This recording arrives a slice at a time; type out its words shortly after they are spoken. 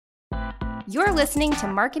You're listening to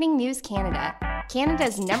Marketing News Canada,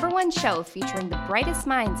 Canada's #1 show featuring the brightest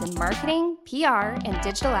minds in marketing, PR, and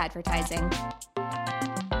digital advertising.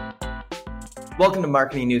 Welcome to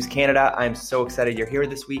Marketing News Canada. I'm so excited you're here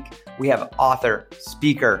this week. We have author,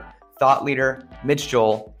 speaker, thought leader, Mitch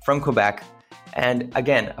Joel from Quebec. And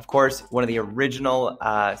again, of course, one of the original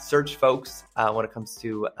search folks when it comes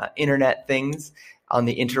to internet things on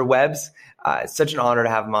the interwebs. It's such an honor to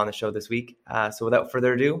have him on the show this week. So without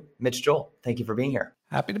further ado, Mitch Joel, thank you for being here.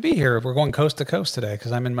 Happy to be here. We're going coast to coast today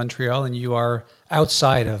because I'm in Montreal and you are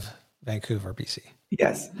outside of Vancouver, BC.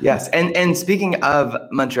 Yes. And speaking of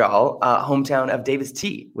Montreal, hometown of David's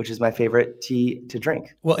Tea, which is my favorite tea to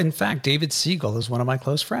drink. Well, in fact, David Siegel is one of my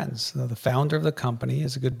close friends. The founder of the company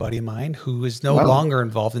is a good buddy of mine who is no longer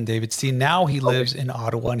involved in David's Tea. Now he lives in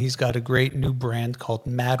Ottawa and he's got a great new brand called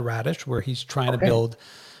Mad Radish, where he's trying to build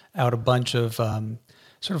out a bunch of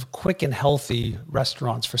sort of quick and healthy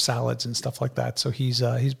restaurants for salads and stuff like that. So he's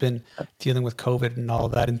been dealing with COVID and all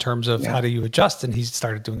of that in terms of how do you adjust. And he's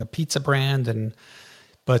started doing a pizza brand.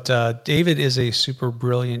 But David is a super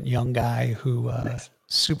brilliant young guy who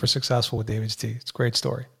super successful with David's Tea. It's a great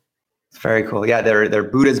story. It's very cool. Yeah, their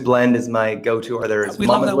Buddha's Blend is my go-to, or there's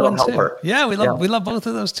Mama's Little Helper. Yeah, we love both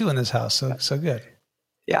of those too in this house. So good.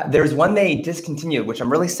 Yeah, there's one they discontinued, which I'm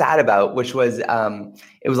really sad about, which was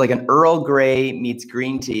it was like an Earl Grey meets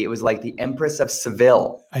green tea. It was like the Empress of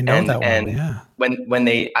Seville. I know that one. And yeah. when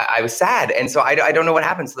I was sad, and so I don't know what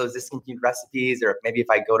happened to those discontinued recipes, or maybe if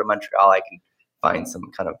I go to Montreal, I can find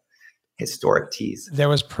some kind of historic teas. There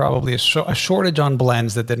was probably a shortage on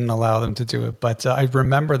blends that didn't allow them to do it, but I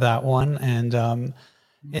remember that one. And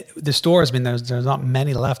the stores, I mean, there's not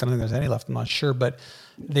many left. I don't think there's any left. I'm not sure, but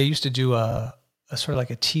they used to do a sort of like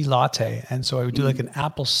a tea latte, and so I would do like an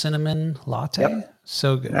apple cinnamon latte. Yep.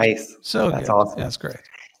 So good, nice. So that's good. Awesome. Yeah, that's great.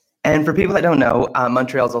 And for people that don't know,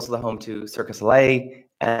 Montreal is also the home to Cirque du Soleil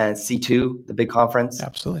and C2, the big conference.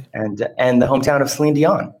 Absolutely. And the hometown of Celine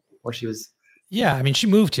Dion, where she was. Yeah, I mean, she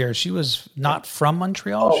moved here. She was not from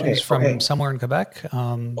Montreal. She was from somewhere in Quebec.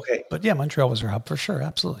 But yeah, Montreal was her hub for sure.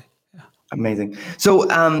 Absolutely. Yeah. Amazing. So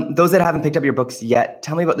those that haven't picked up your books yet,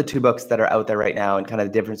 tell me about the two books that are out there right now and kind of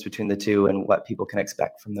the difference between the two and what people can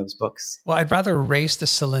expect from those books. Well, I'd rather race to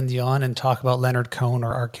Celine Dion and talk about Leonard Cohen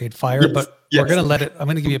or Arcade Fire, but we're going to I'm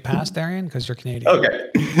going to give you a pass, Darian, because you're Canadian. Okay.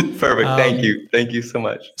 Perfect. Thank you. Thank you so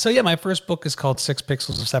much. So yeah, my first book is called 6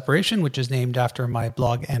 Pixels of Separation, which is named after my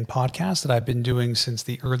blog and podcast that I've been doing since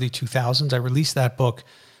the early 2000s. I released that book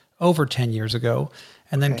over 10 years ago.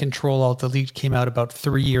 And then Control Alt Delete came out about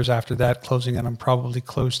 3 years after that, closing in on probably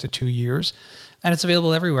close to 2 years. And it's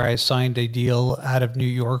available everywhere. I signed a deal out of New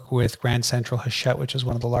York with Grand Central Hachette, which is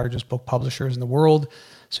one of the largest book publishers in the world.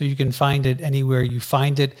 So you can find it anywhere you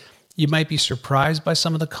find it. You might be surprised by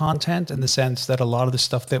some of the content in the sense that a lot of the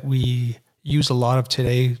stuff that we use a lot of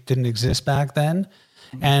today didn't exist back then.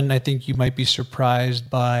 And I think you might be surprised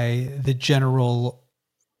by the general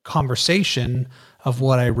conversation of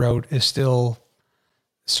what I wrote is still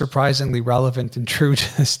surprisingly relevant and true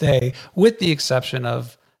to this day, with the exception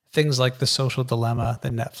of things like The Social Dilemma, the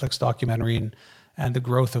Netflix documentary, and the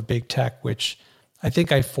growth of big tech, which I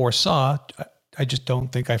think I foresaw. I just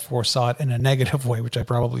don't think I foresaw it in a negative way, which I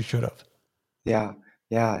probably should have. Yeah.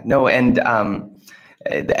 No, and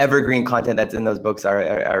the evergreen content that's in those books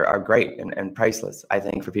are great and priceless, I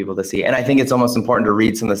think, for people to see. And I think it's almost important to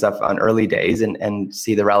read some of the stuff on early days and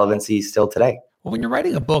see the relevancy still today. Well, when you're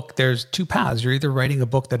writing a book, there's two paths. You're either writing a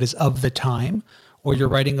book that is of the time, or you're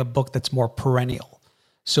writing a book that's more perennial.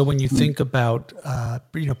 So when you think about,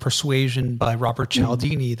 Persuasion by Robert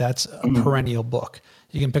Cialdini, that's a perennial book.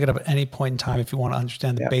 You can pick it up at any point in time if you want to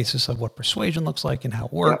understand the basis of what persuasion looks like and how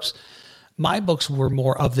it works. My books were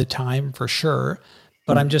more of the time for sure,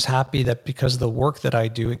 but I'm just happy that because of the work that I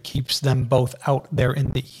do, it keeps them both out there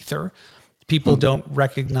in the ether. People don't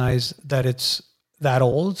recognize that it's that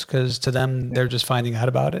old because to them, they're just finding out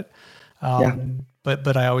about it.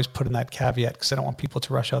 But I always put in that caveat because I don't want people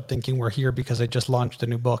to rush out thinking we're here because I just launched a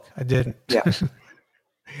new book. I didn't. Yeah.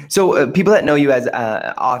 So people that know you as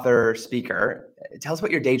an author, speaker, tell us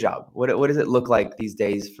about your day job. What does it look like these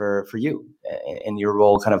days for you in your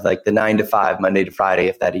role, kind of like the 9 to 5, Monday to Friday,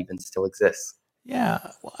 if that even still exists? Yeah.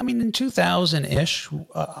 Well, I mean, in 2000-ish,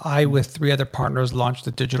 I, with 3 other partners, launched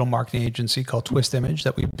a digital marketing agency called Twist Image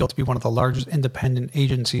that we built to be one of the largest independent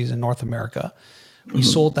agencies in North America. We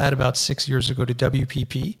sold that about 6 years ago to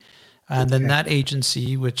WPP. And then that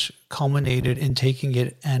agency, which culminated in taking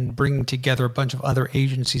it and bringing together a bunch of other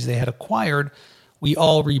agencies they had acquired, we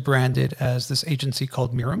all rebranded as this agency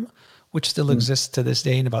called Mirum, which still exists to this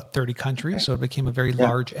day in about 30 countries. So it became a very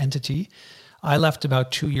large entity. I left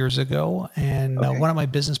about 2 years ago, and one of my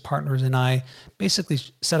business partners and I basically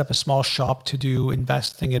set up a small shop to do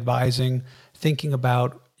investing, advising, thinking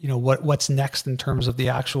about, what's next in terms of the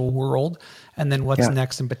actual world, and then what's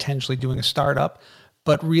next in potentially doing a startup.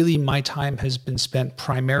 But really my time has been spent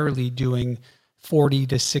primarily doing 40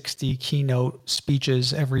 to 60 keynote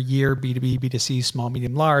speeches every year, B2B, B2C, small,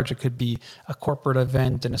 medium, large. It could be a corporate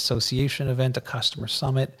event, an association event, a customer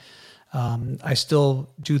summit. I still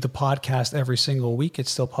do the podcast every single week. It's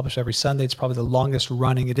still published every Sunday. It's probably the longest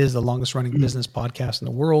running business podcast in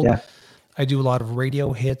the world. Yeah. I do a lot of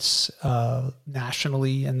radio hits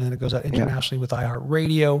nationally, and then it goes out internationally with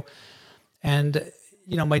iHeartRadio. And,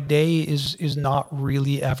 my day is not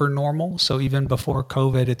really ever normal. So even before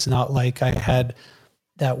COVID, it's not like I had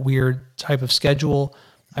that weird type of schedule.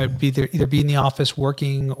 I would be there, either be in the office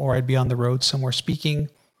working, or I'd be on the road somewhere speaking.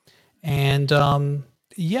 And,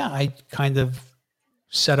 I kind of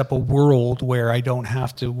set up a world where I don't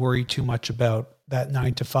have to worry too much about that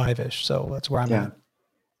 9 to 5-ish. So that's where I'm at.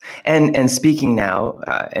 And speaking now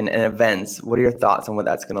in events, what are your thoughts on what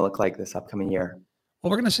that's going to look like this upcoming year? Well,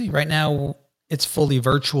 we're going to see. Right now, it's fully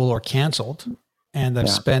virtual or canceled. And I've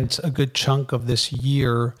spent a good chunk of this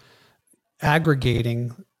year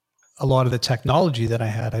aggregating a lot of the technology that I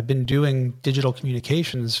had. I've been doing digital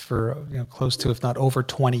communications for close to, if not over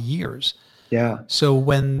 20 years. Yeah. So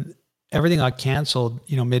when everything got canceled,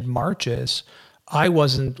 mid-March I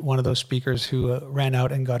wasn't one of those speakers who ran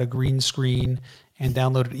out and got a green screen and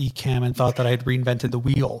downloaded Ecamm and thought that I had reinvented the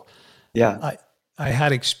wheel. Yeah. I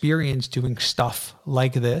had experience doing stuff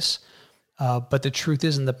like this. But the truth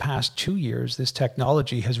is, in the past 2 years, this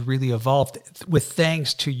technology has really evolved with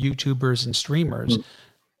thanks to YouTubers and streamers.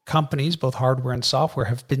 Companies, both hardware and software,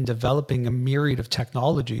 have been developing a myriad of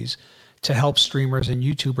technologies to help streamers and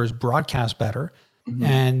YouTubers broadcast better.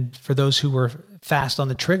 And for those who were fast on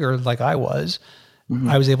the trigger, like I was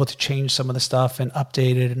able to change some of the stuff and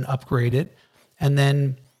update it and upgrade it. And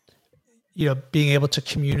then, being able to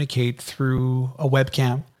communicate through a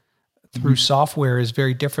webcam, through software is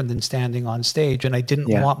very different than standing on stage. And I didn't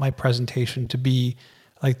want my presentation to be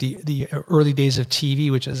like the early days of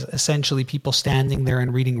TV, which is essentially people standing there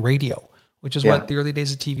and reading radio, which is what the early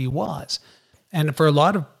days of TV was. And for a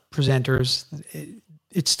lot of presenters,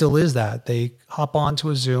 it still is that. They hop onto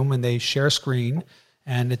a Zoom and they share a screen,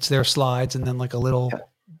 and it's their slides and then like a little,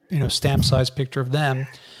 stamp-sized picture of them.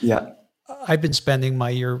 Yeah. I've been spending my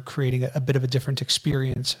year creating a bit of a different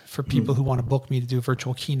experience for people who want to book me to do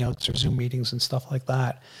virtual keynotes or Zoom meetings and stuff like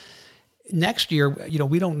that. Next year,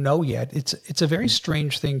 we don't know yet. It's a very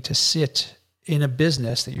strange thing to sit in a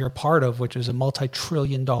business that you're a part of, which is a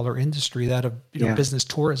multi-trillion-dollar industry, that of business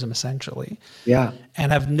tourism essentially. Yeah.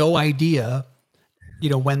 And have no idea,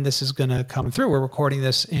 when this is going to come through. We're recording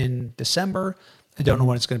this in December. I don't know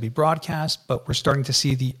when it's going to be broadcast, but we're starting to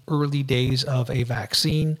see the early days of a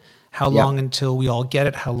vaccine. How long until we all get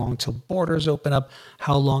it? How long until borders open up?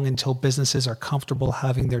 How long until businesses are comfortable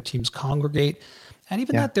having their teams congregate? And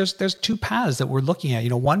even that, there's two paths that we're looking at.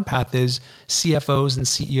 One path is CFOs and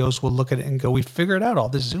CEOs will look at it and go, we figured out all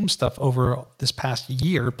this Zoom stuff over this past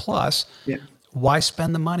year plus. Yeah. Why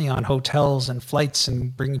spend the money on hotels and flights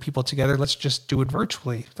and bringing people together? Let's just do it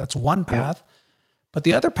virtually. That's one path. But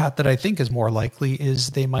the other path that I think is more likely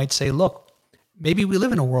is they might say, look, maybe we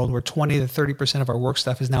live in a world where 20 to 30% of our work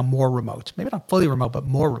stuff is now more remote. Maybe not fully remote, but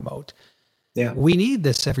more remote. Yeah. We need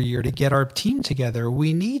this every year to get our team together.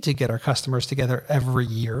 We need to get our customers together every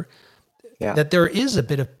year. Yeah. That there is a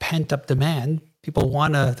bit of pent up demand. People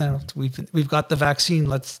want to, we've got the vaccine.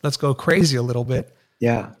 Let's go crazy a little bit.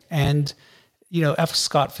 Yeah. And, F.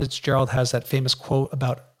 Scott Fitzgerald has that famous quote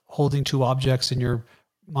about holding two objects in your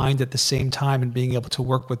mind at the same time and being able to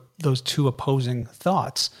work with those two opposing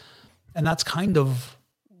thoughts. And that's kind of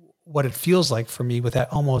what it feels like for me with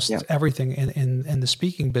that almost everything in the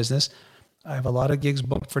speaking business. I have a lot of gigs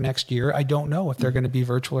booked for next year. I don't know if they're going to be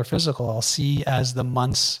virtual or physical. I'll see as the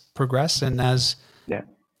months progress and as the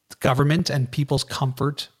government and people's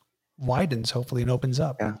comfort widens, hopefully, and opens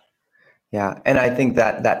up. Yeah. Yeah. And I think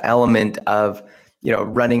that element of,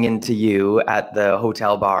 running into you at the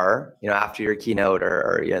hotel bar, after your keynote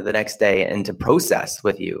or the next day, and to process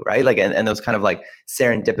with you, right? Like, and those kind of like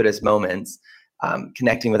serendipitous moments,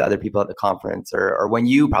 connecting with other people at the conference, or when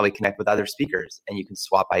you probably connect with other speakers and you can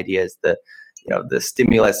swap ideas, the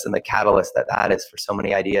stimulus and the catalyst that is for so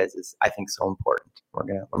many ideas is, I think, so important.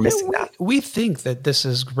 We're missing that. We think that this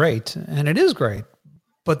is great, and it is great,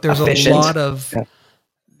 but there's a lot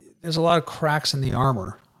of cracks in the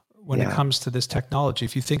armor when it comes to this technology.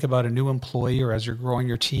 If you think about a new employee or as you're growing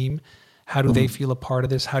your team, how do they feel a part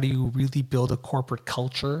of this? How do you really build a corporate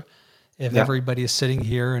culture? if everybody is sitting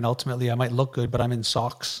here and ultimately I might look good, but I'm in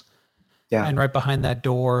socks. Yeah. And right behind that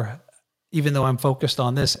door, even though I'm focused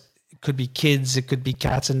on this, it could be kids, it could be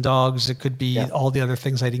cats and dogs, it could be all the other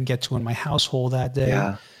things I didn't get to in my household that day.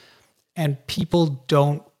 Yeah. And people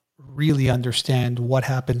don't really understand what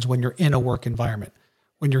happens when you're in a work environment,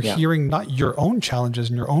 when you're hearing not your own challenges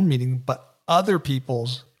in your own meeting, but other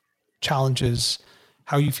people's challenges,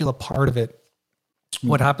 how you feel a part of it.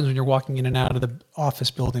 What happens when you're walking in and out of the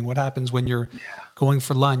office building? What happens when you're going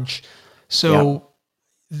for lunch? So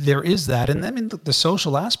there is that. And I mean, the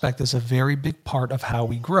social aspect is a very big part of how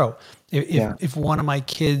we grow. If one of my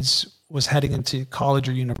kids was heading into college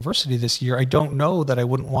or university this year, I don't know that I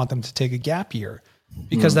wouldn't want them to take a gap year,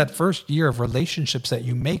 because that first year of relationships that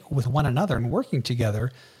you make with one another and working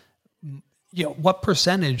together, what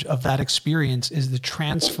percentage of that experience is the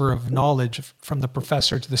transfer of knowledge from the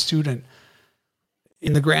professor to the student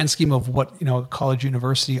in the grand scheme of what, a college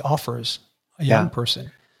university offers a young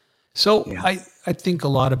person. So I think a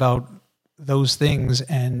lot about those things,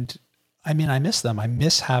 and I mean, I miss them. I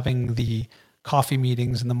miss having the coffee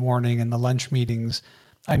meetings in the morning and the lunch meetings.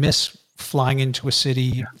 I miss flying into a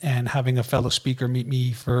city and having a fellow speaker meet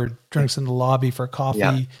me for drinks in the lobby, for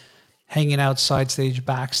coffee, hanging out side stage,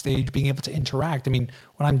 backstage, being able to interact. I mean,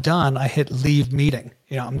 when I'm done, I hit leave meeting.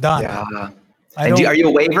 I'm done. Yeah. And are you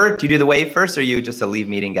a waver? Do you do the wave first, or are you just a leave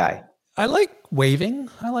meeting guy? I like waving.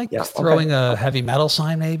 I like throwing a heavy metal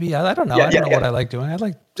sign, maybe. I don't know. I don't know what I like doing. I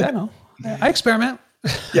don't know. I experiment.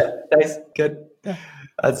 Yeah, nice. Good. Yeah.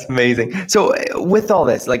 That's amazing. So with all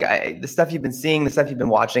this, like the stuff you've been seeing, the stuff you've been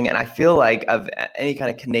watching, and I feel like of any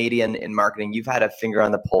kind of Canadian in marketing, you've had a finger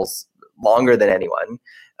on the pulse longer than anyone.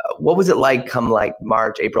 What was it like come like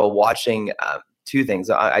March, April, watching two things?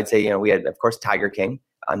 I'd say, we had, of course, Tiger King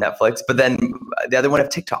on Netflix, but then the other one of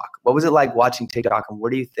TikTok. What was it like watching TikTok, and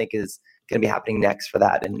what do you think is going to be happening next for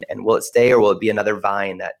that? And will it stay, or will it be another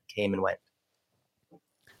Vine that came and went?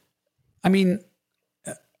 I mean,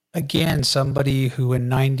 again, somebody who in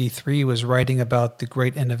 93 was writing about the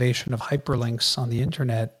great innovation of hyperlinks on the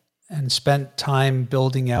internet and spent time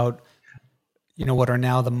building out, what are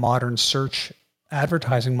now the modern search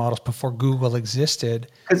advertising models before Google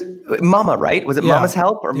existed. Because Mama, right? Was it Mama's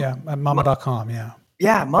Help? Or Mama.com, yeah.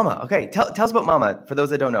 Yeah, Mama. Okay, tell us about Mama for those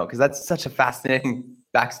that don't know, because that's such a fascinating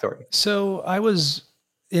backstory. So I was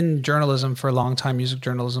in journalism for a long time, music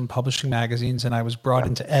journalism, publishing magazines, and I was brought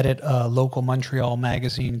in to edit a local Montreal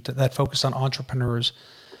magazine that focused on entrepreneurs.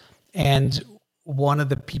 And one of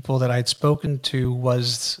the people that I'd spoken to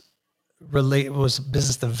was a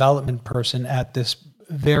business development person at this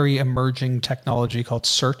very emerging technology called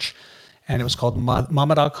search. And it was called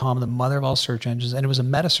Mama.com, the mother of all search engines. And it was a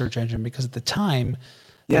meta search engine because at the time,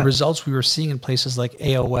 the results we were seeing in places like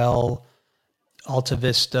AOL, Alta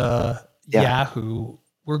Vista, Yahoo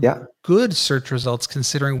were good search results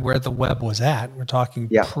considering where the web was at. We're talking,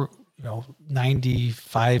 95,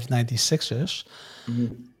 96-ish,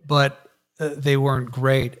 but they weren't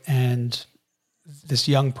great. And this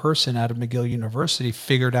young person out of McGill University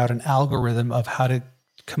figured out an algorithm of how to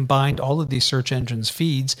combine all of these search engines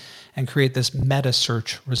feeds and create this meta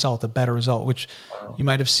search result, a better result, which you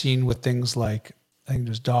might have seen with things like, I think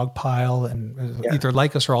there's Dogpile and either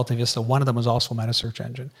Lycos or Alta Vista. One of them was also a meta search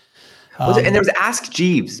engine. And there was Ask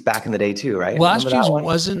Jeeves back in the day too, right? Well, Ask Jeeves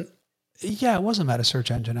wasn't, it was a meta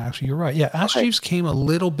search engine actually. You're right. Yeah, Ask Jeeves came a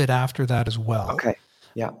little bit after that as well. Okay.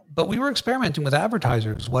 Yeah. But we were experimenting with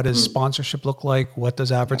advertisers. What does sponsorship look like? What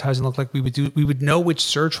does advertising look like? We would know which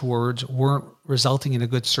search words weren't resulting in a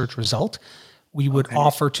good search result. We would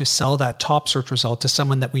offer to sell that top search result to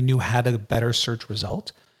someone that we knew had a better search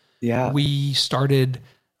result. Yeah. We started,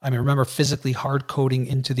 I remember physically hard coding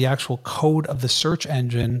into the actual code of the search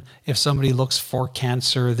engine. If somebody looks for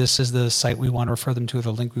cancer, this is the site we want to refer them to,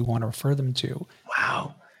 the link we want to refer them to.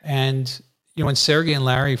 Wow. And when Sergey and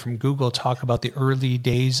Larry from Google talk about the early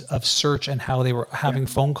days of search and how they were having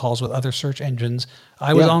phone calls with other search engines,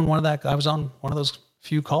 I was on one of those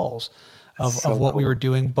few calls of what we were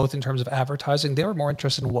doing, both in terms of advertising. They were more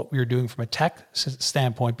interested in what we were doing from a tech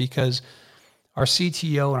standpoint because our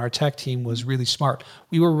CTO and our tech team was really smart.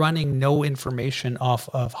 We were running no information off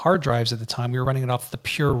of hard drives at the time. We were running it off the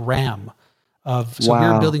pure RAM. So we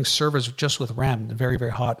were building servers just with RAM, very,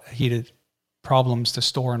 very hot, heated problems to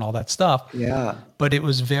store and all that stuff. Yeah. But it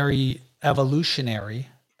was very evolutionary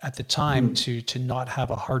at the time to not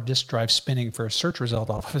have a hard disk drive spinning for a search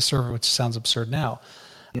result off of a server, which sounds absurd now.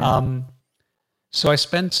 Yeah.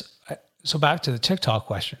 So back to the TikTok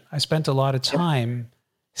question, I spent a lot of time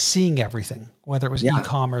seeing everything, whether it was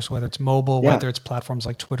e-commerce, whether it's mobile, whether it's platforms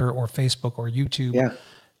like Twitter or Facebook or YouTube. Yeah.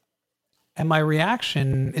 And my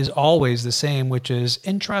reaction is always the same, which is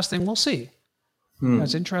interesting. We'll see.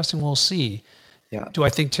 It's interesting. We'll see. Yeah. Do I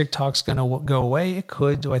think TikTok's going to go away? It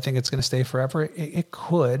could. Do I think it's going to stay forever? It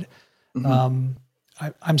could.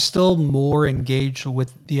 I'm still more engaged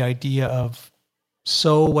with the idea of,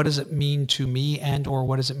 so what does it mean to me, and or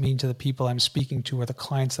what does it mean to the people I'm speaking to or the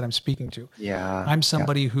clients that I'm speaking to? Yeah. I'm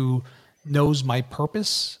somebody who knows my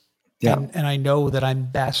purpose, Yeah. and I know that I'm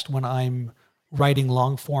best when I'm writing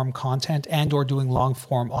long form content and or doing long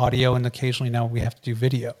form audio, and occasionally now we have to do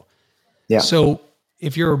video. Yeah. So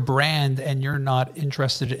if you're a brand and you're not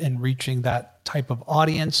interested in reaching that type of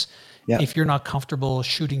audience, if you're not comfortable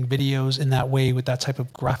shooting videos in that way with that type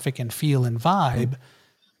of graphic and feel and vibe,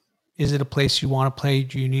 is it a place you want to play?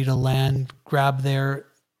 Do you need a land grab there?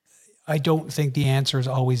 I don't think the answer is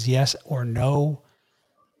always yes or no.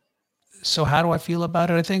 So how do I feel about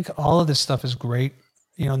it? I think all of this stuff is great.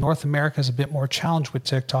 North America is a bit more challenged with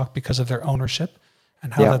TikTok because of their ownership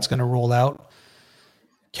and how that's going to roll out.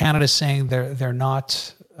 Canada's saying they're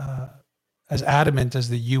not as adamant as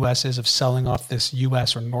the US is of selling off this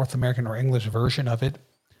US or North American or English version of it.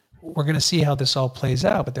 We're going to see how this all plays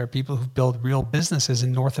out, but there are people who build real businesses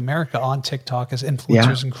in North America on TikTok as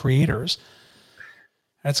influencers and creators.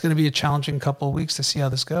 And it's going to be a challenging couple of weeks to see how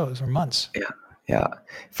this goes, or months. Yeah.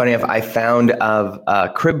 Funny enough, I found of a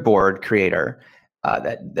crib board creator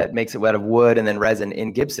that makes it out of wood and then resin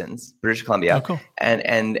in Gibsons, British Columbia. Oh, cool.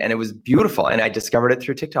 And it was beautiful. And I discovered it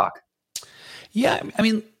through TikTok. Yeah. I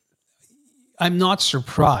mean, I'm not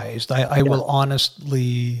surprised. I will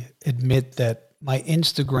honestly admit that my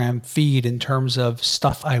Instagram feed in terms of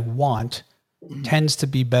stuff I want tends to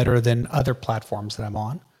be better than other platforms that I'm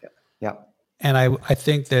on. Yeah. And I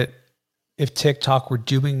think that if TikTok were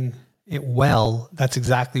doing it well, that's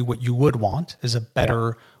exactly what you would want, is a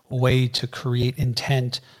better way to create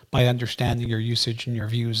intent by understanding your usage and your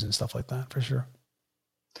views and stuff like that, for sure.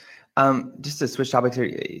 Just to switch topics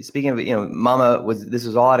here, speaking of, Mama this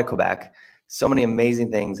was all out of Quebec. So many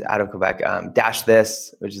amazing things out of Quebec. Dash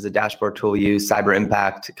This, which is a dashboard tool we use, Cyber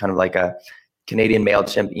Impact, kind of like a Canadian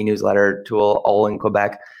MailChimp e-newsletter tool, all in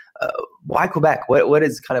Quebec. Why Quebec? What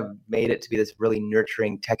has kind of made it to be this really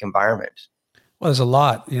nurturing tech environment? Well, there's a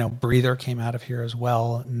lot. Breather came out of here as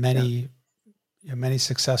well. Many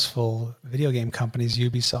successful video game companies,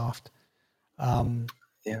 Ubisoft.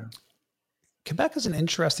 Quebec is an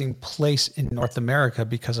interesting place in North America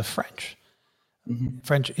because of French.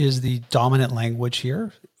 French is the dominant language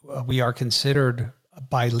here. We are considered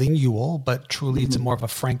bilingual, but truly it's more of a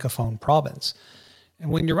francophone province. And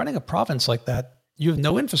when you're running a province like that, you have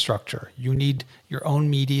no infrastructure. You need your own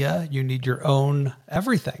media. You need your own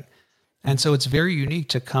everything. And so it's very unique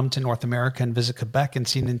to come to North America and visit Quebec and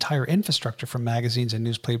see an entire infrastructure from magazines and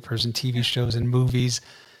newspapers and TV shows and movies.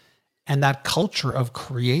 And that culture of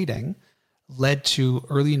creating led to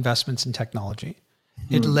early investments in technology.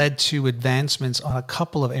 It led to advancements on a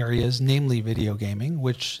couple of areas, namely video gaming,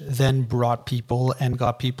 which then brought people and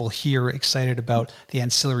got people here excited about the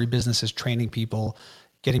ancillary businesses, training people,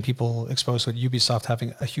 getting people exposed to Ubisoft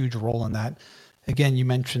having a huge role in that. Again, you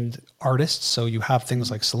mentioned artists. So you have things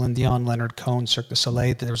like Celine Dion, Leonard Cohen, Cirque du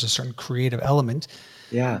Soleil. There's a certain creative element.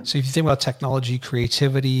 Yeah. So if you think about technology,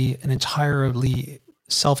 creativity, and entirely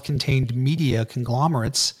self-contained media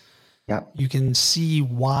conglomerates, you can see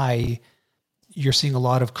why you're seeing a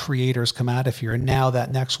lot of creators come out of here. And now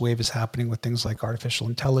that next wave is happening with things like artificial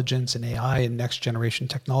intelligence and AI and next generation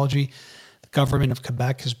technology. The government of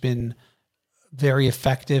Quebec has been very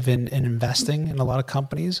effective in investing in a lot of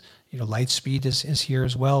companies. Lightspeed is here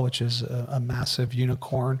as well, which is a massive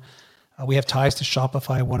unicorn. We have ties to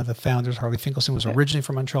Shopify. One of the founders, Harley Finkelstein, was originally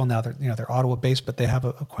from Montreal. Now they're Ottawa based, but they have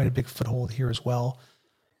quite a big foothold here as well.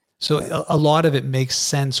 So a lot of it makes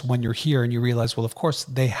sense when you're here and you realize, well, of course,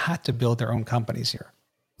 they had to build their own companies here.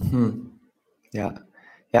 Yeah.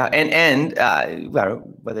 And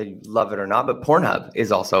whether you love it or not, but Pornhub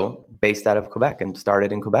is also based out of Quebec and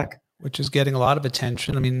started in Quebec. Which is getting a lot of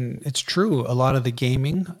attention. I mean, it's true. A lot of the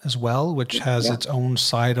gaming as well, which has its own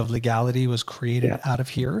side of legality, was created out of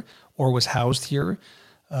here or was housed here.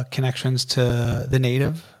 Connections to the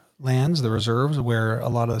native lands, the reserves, where a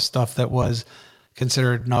lot of the stuff that was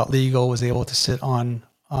considered not legal was able to sit on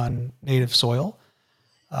native soil.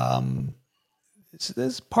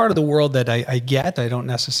 It's part of the world that I get. I don't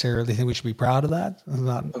necessarily think we should be proud of that,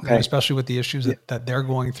 especially with the issues that they're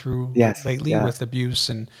going through lately with abuse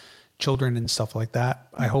and children and stuff like that.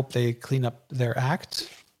 I hope they clean up their act.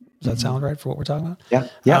 Does that sound right for what we're talking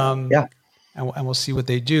about? Yeah. And we'll see what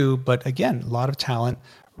they do. But again, a lot of talent,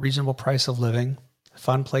 reasonable price of living,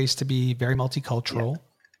 fun place to be, very multicultural.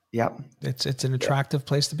 Yeah. It's an attractive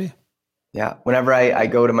place to be. Yeah. Whenever I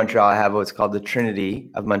go to Montreal, I have what's called the Trinity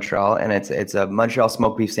of Montreal, and it's a Montreal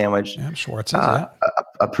smoked beef sandwich, Yeah, Schwartz's, yeah.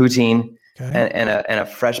 a poutine, Okay. and a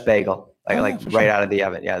fresh bagel, Oh, like yeah, for right sure. out of the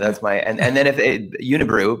oven. Yeah, that's my and then if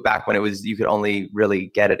Unibrew, back when it was, you could only really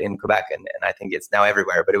get it in Quebec, and I think it's now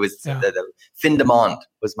everywhere. But it was Yeah. the Fin de Monde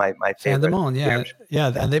was my Fin favorite. de Monde, yeah.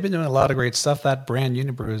 Yeah, and they've been doing a lot of great stuff. That brand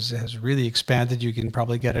Unibrew has really expanded. You can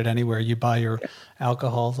probably get it anywhere you buy your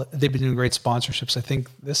alcohol. They've been doing great sponsorships. I think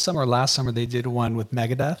this summer, last summer, they did one with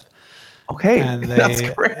Megadeth. Okay, And that's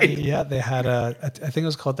great. Yeah, they had I think it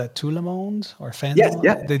was called that Tout le Monde or Fin de Yes, Monde.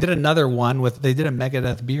 yeah. They did another one they did a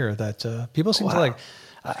Megadeth beer that people seem to like.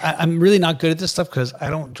 I'm really not good at this stuff because I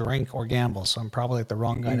don't drink or gamble, so I'm probably like the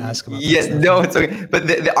wrong guy to ask about. Yes, no, it's okay. But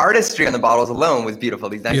the artistry on the bottles alone was beautiful.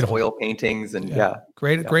 These nice oil paintings and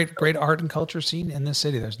great art and culture scene in this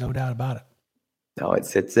city. There's no doubt about it. No,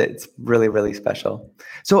 it's really, really special.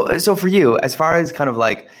 So for you, as far as kind of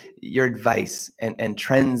like your advice and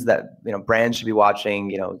trends that, brands should be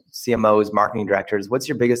watching, CMOs, marketing directors, what's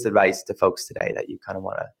your biggest advice to folks today that you kind of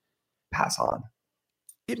want to pass on?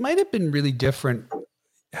 It might have been really different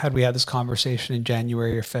had we had this conversation in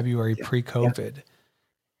January or February pre-COVID. Yeah.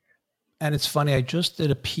 And it's funny, I just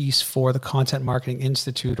did a piece for the Content Marketing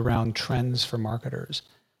Institute around trends for marketers.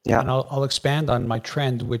 Yeah. And I'll expand on my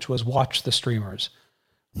trend, which was watch the streamers.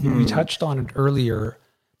 We touched on it earlier,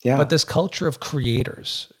 but this culture of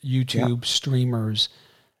creators, YouTube streamers,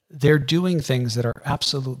 they're doing things that are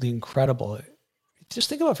absolutely incredible. Just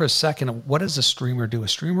think about it for a second, what does a streamer do? A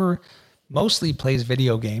streamer mostly plays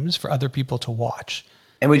video games for other people to watch.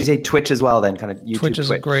 And would you say Twitch as well then, kind of YouTube? Twitch is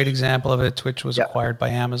a great example of it. Twitch was acquired by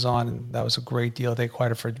Amazon, and that was a great deal. They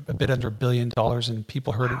acquired it for a bit under $1 billion, and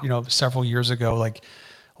people heard it, several years ago, like,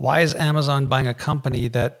 why is Amazon buying a company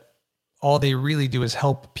that all they really do is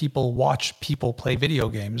help people watch people play video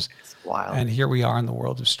games? It's wild. And here we are in the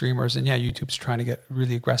world of streamers, and YouTube's trying to get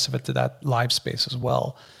really aggressive into that live space as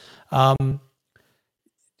well.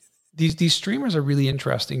 These streamers are really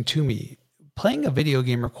interesting to me. Playing a video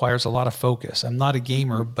game requires a lot of focus. I'm not a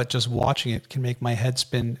gamer, but just watching it can make my head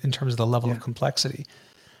spin in terms of the level of complexity.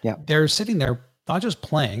 Yeah, they're sitting there not just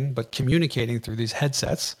playing, but communicating through these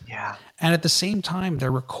headsets. Yeah, and at the same time,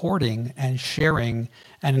 they're recording and sharing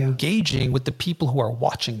and engaging with the people who are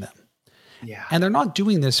watching them. Yeah, and they're not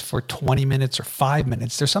doing this for 20 minutes or 5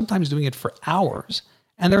 minutes. They're sometimes doing it for hours,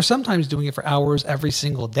 and they're sometimes doing it for hours every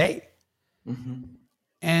single day. Mm-hmm.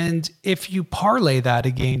 And if you parlay that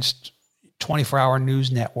against 24-hour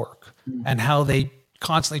news network and how they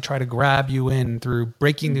constantly try to grab you in through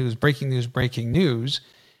breaking news,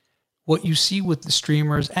 what you see with the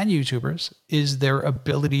streamers and YouTubers is their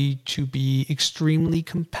ability to be extremely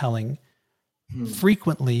compelling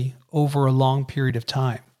frequently over a long period of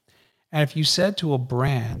time. And if you said to a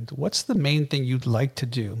brand, what's the main thing you'd like to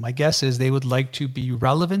do? My guess is they would like to be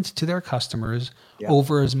relevant to their customers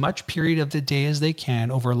over as much period of the day as they can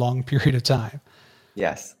over a long period of time.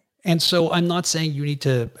 Yes. And so I'm not saying you need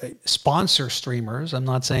to sponsor streamers. I'm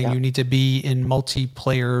not saying you need to be in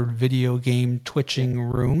multiplayer video game twitching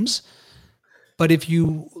rooms. But if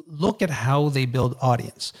you look at how they build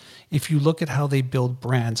audience, if you look at how they build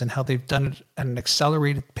brands and how they've done it at an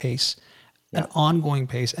accelerated pace, an ongoing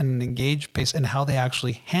pace, and an engaged pace, and how they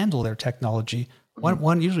actually handle their technology,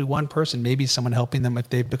 usually one person, maybe someone helping them if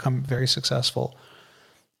they've become very successful.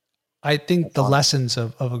 I think the lessons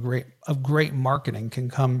of great marketing can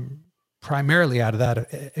come primarily out of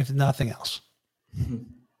that, if nothing else.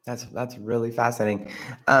 That's really fascinating.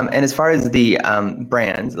 And as far as the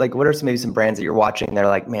brands, like what are maybe some brands that you're watching? They're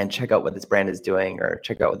like, man, check out what this brand is doing, or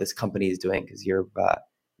check out what this company is doing, because you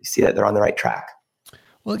see that they're on the right track.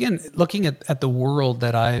 Well, again, looking at the world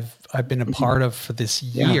that I've been a part of for this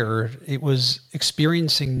year, it was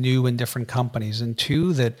experiencing new and different companies, and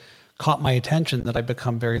two that caught my attention that I've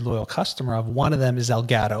become very loyal customer of. One of them is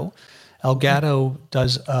Elgato. Elgato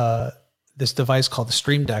does this device called the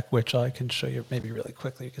Stream Deck, which I can show you maybe really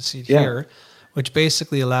quickly. You can see it here, which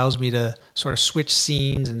basically allows me to sort of switch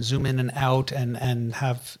scenes and zoom in and out and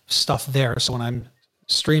have stuff there. So when I'm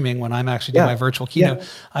streaming, when I'm actually doing my virtual keynote,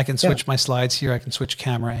 I can switch my slides here. I can switch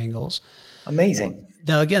camera angles. Amazing.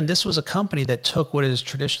 Now, again, this was a company that took what is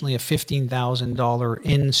traditionally a $15,000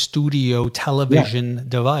 in-studio television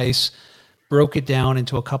device, broke it down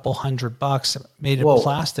into a couple $100, made it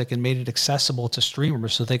plastic, and made it accessible to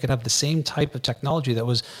streamers so they could have the same type of technology that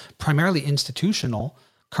was primarily institutional,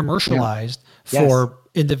 commercialized for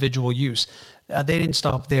individual use. They didn't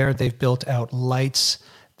stop there. They've built out lights.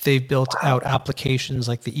 They've built out applications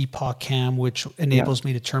like the Epoch Cam, which enables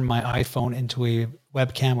me to turn my iPhone into a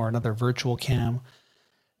webcam or another virtual cam.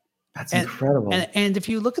 That's incredible. And if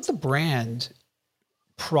you look at the brand,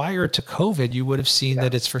 prior to COVID, you would have seen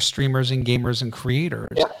that it's for streamers and gamers and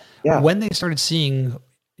creators. When they started seeing,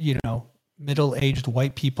 middle-aged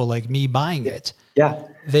white people like me buying it,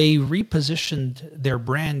 they repositioned their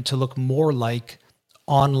brand to look more like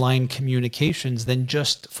online communications than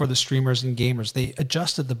just for the streamers and gamers. They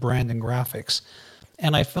adjusted the brand and graphics.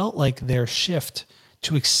 And I felt like their shift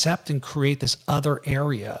to accept and create this other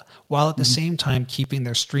area while at the same time keeping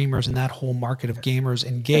their streamers and that whole market of gamers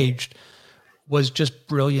engaged was just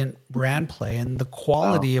brilliant brand play. And the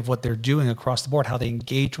quality of what they're doing across the board, how they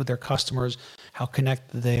engage with their customers, how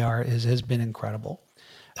connected they are has been incredible.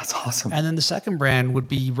 That's awesome. And then the second brand would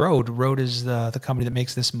be Rode. Rode is the company that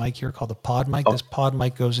makes this mic here called the Pod Mic. This Pod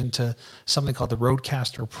Mic goes into something called the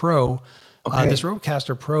Rodecaster Pro. This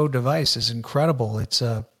Rodecaster Pro device is incredible. It's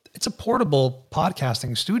a portable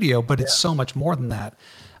podcasting studio, but it's so much more than that.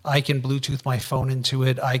 I can Bluetooth my phone into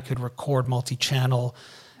it. I could record multi-channel.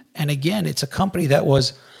 And again, it's a company that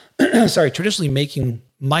was, traditionally making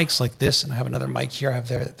mics like this. And I have another mic here. I have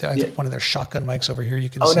one of their shotgun mics over here. You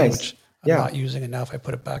can see, which I'm not using it now. If I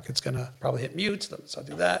put it back, it's going to probably hit mute. So I'll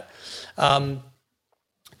do that.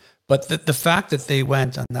 But the fact that they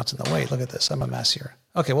went, and that's in the way, look at this. I'm a mess here.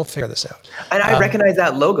 Okay, we'll figure this out. And I recognize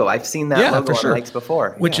that logo. I've seen that logo on mics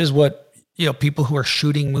before. Which is what people who are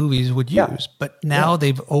shooting movies would use. But now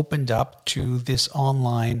they've opened up to this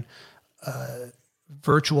online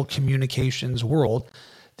virtual communications world.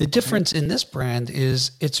 The difference in this brand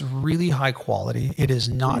is it's really high quality. It is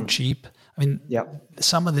not cheap. I mean,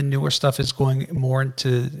 some of the newer stuff is going more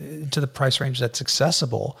into the price range that's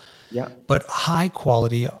accessible. But high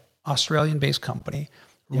quality, Australian-based company,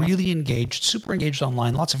 really engaged, super engaged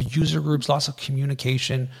online, lots of user groups, lots of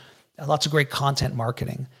communication, lots of great content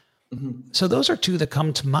marketing. So those are two that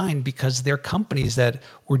come to mind because they're companies that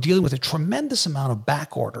were dealing with a tremendous amount of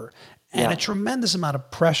back order and a tremendous amount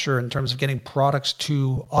of pressure in terms of getting products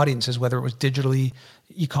to audiences, whether it was digitally,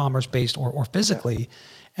 e-commerce based or physically,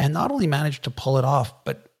 and not only managed to pull it off,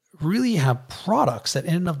 but really have products that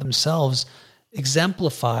in and of themselves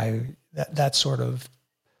exemplify that sort of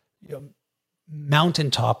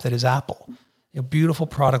mountaintop that is Apple. Beautiful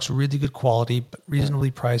products, really good quality, but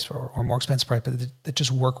reasonably priced or more expensive price, but that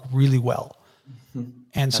just work really well.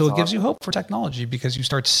 And so it gives you hope for technology because you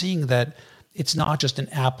start seeing that it's not just an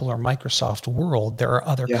Apple or Microsoft world. There are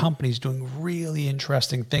other companies doing really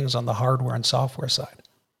interesting things on the hardware and software side.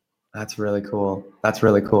 That's really cool.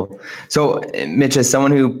 So Mitch, as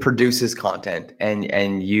someone who produces content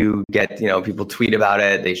and you get, people tweet about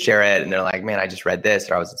it, they share it and they're like, man, I just read this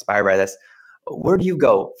or I was inspired by this. Where do you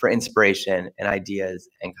go for inspiration and ideas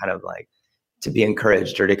and kind of like to be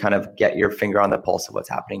encouraged or to kind of get your finger on the pulse of what's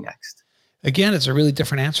happening next? Again, it's a really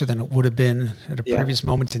different answer than it would have been at a previous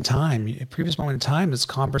moment in time. A previous moment in time is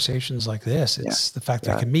conversations like this. It's the fact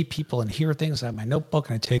that I can meet people and hear things. I have my notebook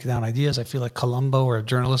and I take down ideas. I feel like Columbo or a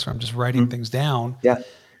journalist where I'm just writing things down.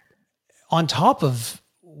 On top of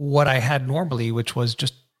what I had normally, which was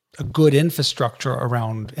just a good infrastructure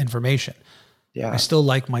around information. I still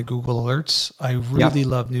like my Google Alerts. I really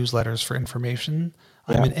love newsletters for information.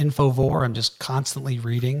 I'm an infovore. I'm just constantly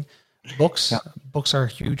reading. Books are a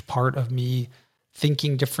huge part of me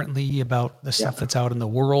thinking differently about the stuff that's out in the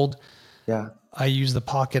world. I use the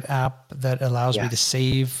Pocket app that allows me to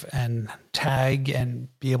save and tag and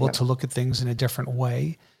be able to look at things in a different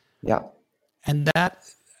way. And that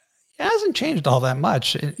hasn't changed all that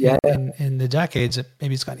much in the decades.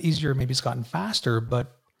 Maybe it's gotten easier, maybe it's gotten faster,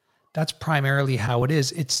 but that's primarily how it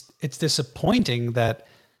is. It's disappointing that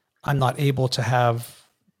I'm not able to have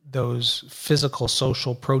those physical,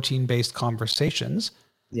 social, protein-based conversations.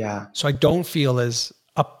 So I don't feel as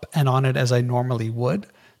up and on it as I normally would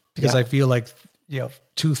because I feel like,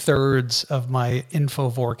 2/3 of my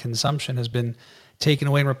Infovore consumption has been taken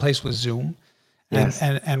away and replaced with Zoom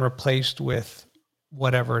and replaced with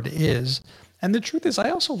whatever it is. And the truth is I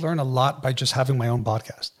also learn a lot by just having my own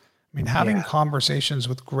podcast. I mean, having conversations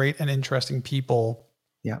with great and interesting people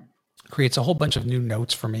creates a whole bunch of new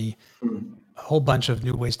notes for me, a whole bunch of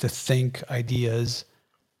new ways to think, ideas.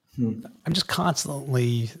 I'm just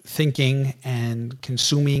constantly thinking and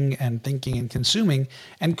consuming and thinking and consuming,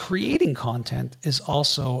 and creating content is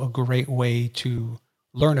also a great way to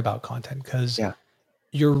learn about content because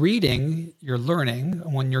you're reading, you're learning.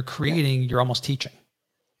 When you're creating, you're almost teaching.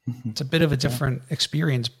 It's a bit of a different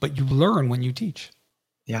experience, but you learn when you teach.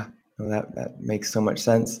 That makes so much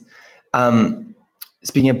sense.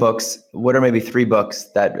 Speaking of books, what are maybe 3 books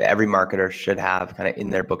that every marketer should have kind of in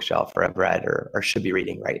their bookshelf or have read or should be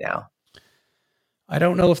reading right now? I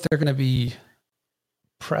don't know if they're going to be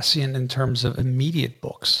prescient in terms of immediate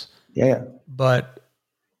books. But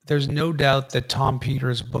there's no doubt that Tom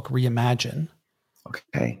Peters' book Reimagine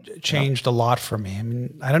changed a lot for me. I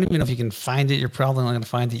mean, I don't even know if you can find it. You're probably not going to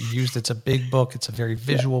find it. You used it's a big book. It's a very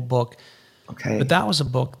visual book. Okay. But that was a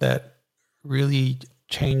book that really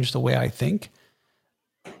changed the way I think.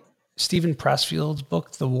 Stephen Pressfield's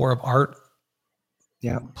book, The War of Art,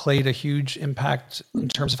 played a huge impact in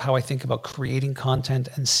terms of how I think about creating content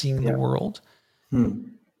and seeing the world.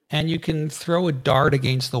 And you can throw a dart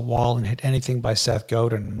against the wall and hit anything by Seth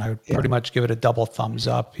Godin. I would pretty much give it a double thumbs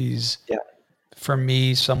up. He's, for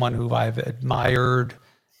me, someone who I've admired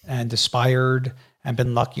and aspired and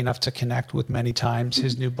been lucky enough to connect with many times.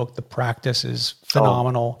 His new book, The Practice, is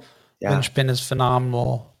phenomenal. Lynchpin is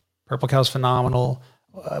phenomenal. Purple Cow's phenomenal.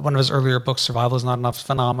 One of his earlier books, Survival is Not Enough, is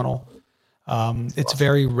phenomenal. It's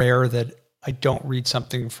very rare that I don't read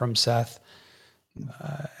something from Seth.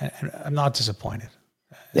 And I'm not disappointed.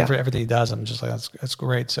 Everything he does, I'm just like, that's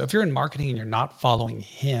great. So if you're in marketing and you're not following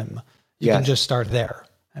him, you can just start there.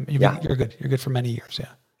 I mean, you're good. You're good for many years. Yeah.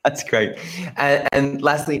 That's great. And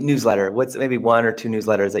lastly, newsletter. What's maybe one or two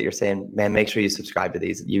newsletters that you're saying, man, make sure you subscribe to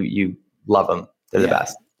these. You love them. They're the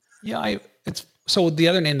best. Yeah. So the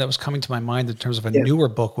other name that was coming to my mind in terms of a newer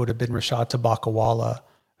book would have been Rashad Tabakawala,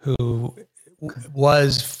 who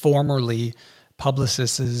was formerly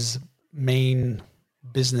Publicis's main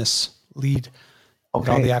business lead. All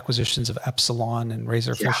the acquisitions of Epsilon and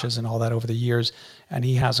Razorfishes and all that over the years. And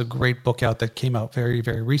he has a great book out that came out very,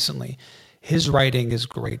 very recently. His writing is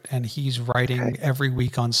great. And he's writing every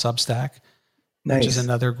week on Substack, which is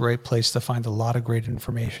another great place to find a lot of great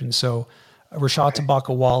information. So Rashad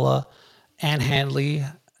Tabakawala, Ann Handley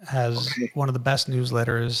has one of the best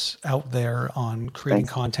newsletters out there on creating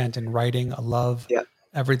content and writing. I love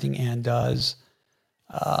everything Ann does.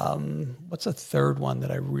 What's a third one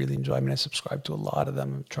that I really enjoy? I mean, I subscribe to a lot of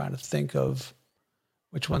them. I'm trying to think of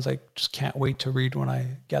which ones I just can't wait to read when I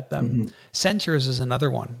get them. Sentiers is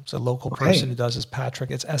another one. It's a local person who does this,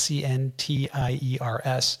 Patrick. It's Sentiers.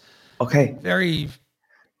 Very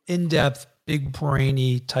in-depth, big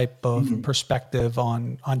brainy type of perspective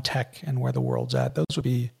on tech and where the world's at. Those would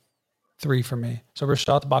be three for me. So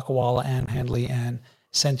Rashad Tabakawala, Ann Handley, and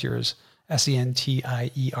Sentiers,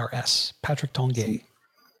 Sentiers, Patrick Tonguay.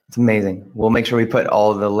 It's amazing. We'll make sure we put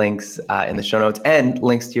all of the links in the show notes and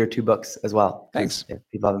links to your two books as well. Thanks. If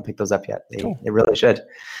people haven't picked those up yet, they really should.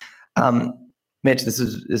 Mitch, this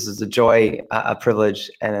is a joy, a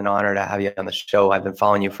privilege, and an honor to have you on the show. I've been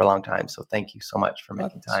following you for a long time, so thank you so much for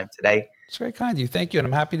making time today. It's very kind of you. Thank you, and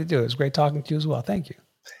I'm happy to do it. It's great talking to you as well. Thank you.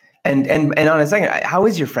 And on a second, how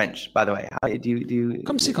is your French, by the way? How do you?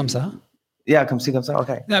 Comme ci, comme ça. Yeah, comme ci, comme ça.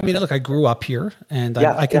 Okay. I mean, look, I grew up here, and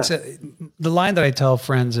I consider the line that I tell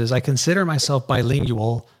friends is I consider myself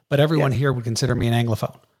bilingual, but everyone here would consider me an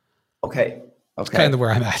Anglophone. Okay. It's kind of where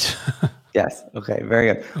I'm at. Yes. Okay.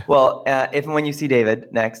 Very good. Well, if and when you see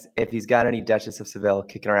David next, if he's got any Duchess of Seville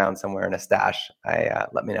kicking around somewhere in a stash,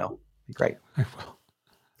 let me know. It'd be great. I will.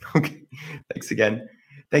 Okay. Thanks again.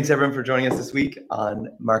 Thanks everyone for joining us this week on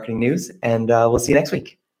Marketing News, and we'll see you next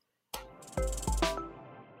week.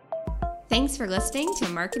 Thanks for listening to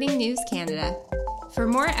Marketing News Canada. For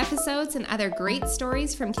more episodes and other great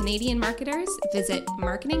stories from Canadian marketers, visit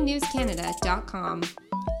marketingnewscanada.com.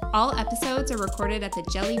 All episodes are recorded at the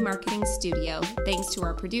Jelly Marketing Studio, thanks to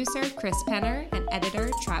our producer, Chris Penner, and editor,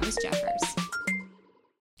 Travis Jeffers.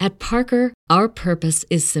 At Parker, our purpose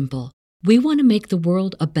is simple. We want to make the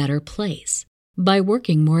world a better place by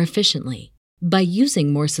working more efficiently, by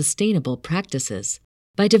using more sustainable practices,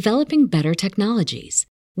 by developing better technologies.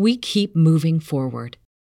 We keep moving forward.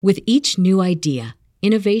 With each new idea,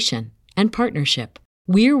 innovation, and partnership,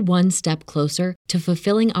 we're one step closer to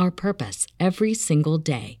fulfilling our purpose every single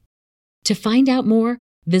day. To find out more,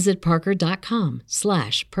 visit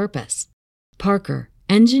parker.com/purpose. Parker,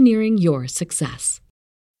 engineering your success.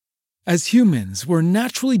 As humans, we're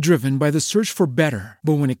naturally driven by the search for better.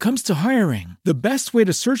 But when it comes to hiring, the best way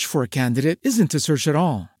to search for a candidate isn't to search at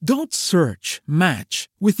all. Don't search, match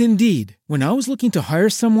with Indeed. When I was looking to hire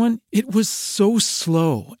someone, it was so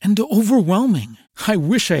slow and overwhelming. I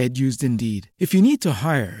wish I had used Indeed. If you need to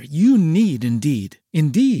hire, you need Indeed.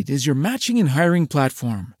 Indeed is your matching and hiring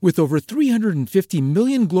platform with over 350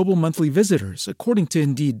 million global monthly visitors, according to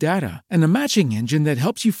Indeed data, and a matching engine that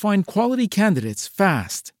helps you find quality candidates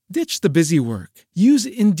fast. Ditch the busy work. Use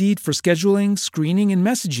Indeed for scheduling, screening, and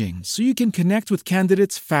messaging so you can connect with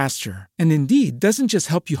candidates faster. And Indeed doesn't just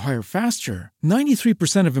help you hire faster.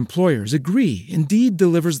 93% of employers agree Indeed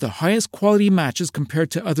delivers the highest quality matches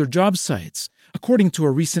compared to other job sites, according to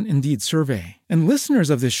a recent Indeed survey. And listeners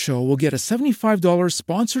of this show will get a $75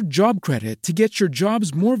 sponsored job credit to get your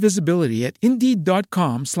jobs more visibility at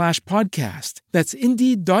Indeed.com/podcast. That's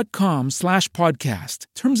Indeed.com/podcast.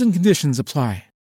 Terms and conditions apply.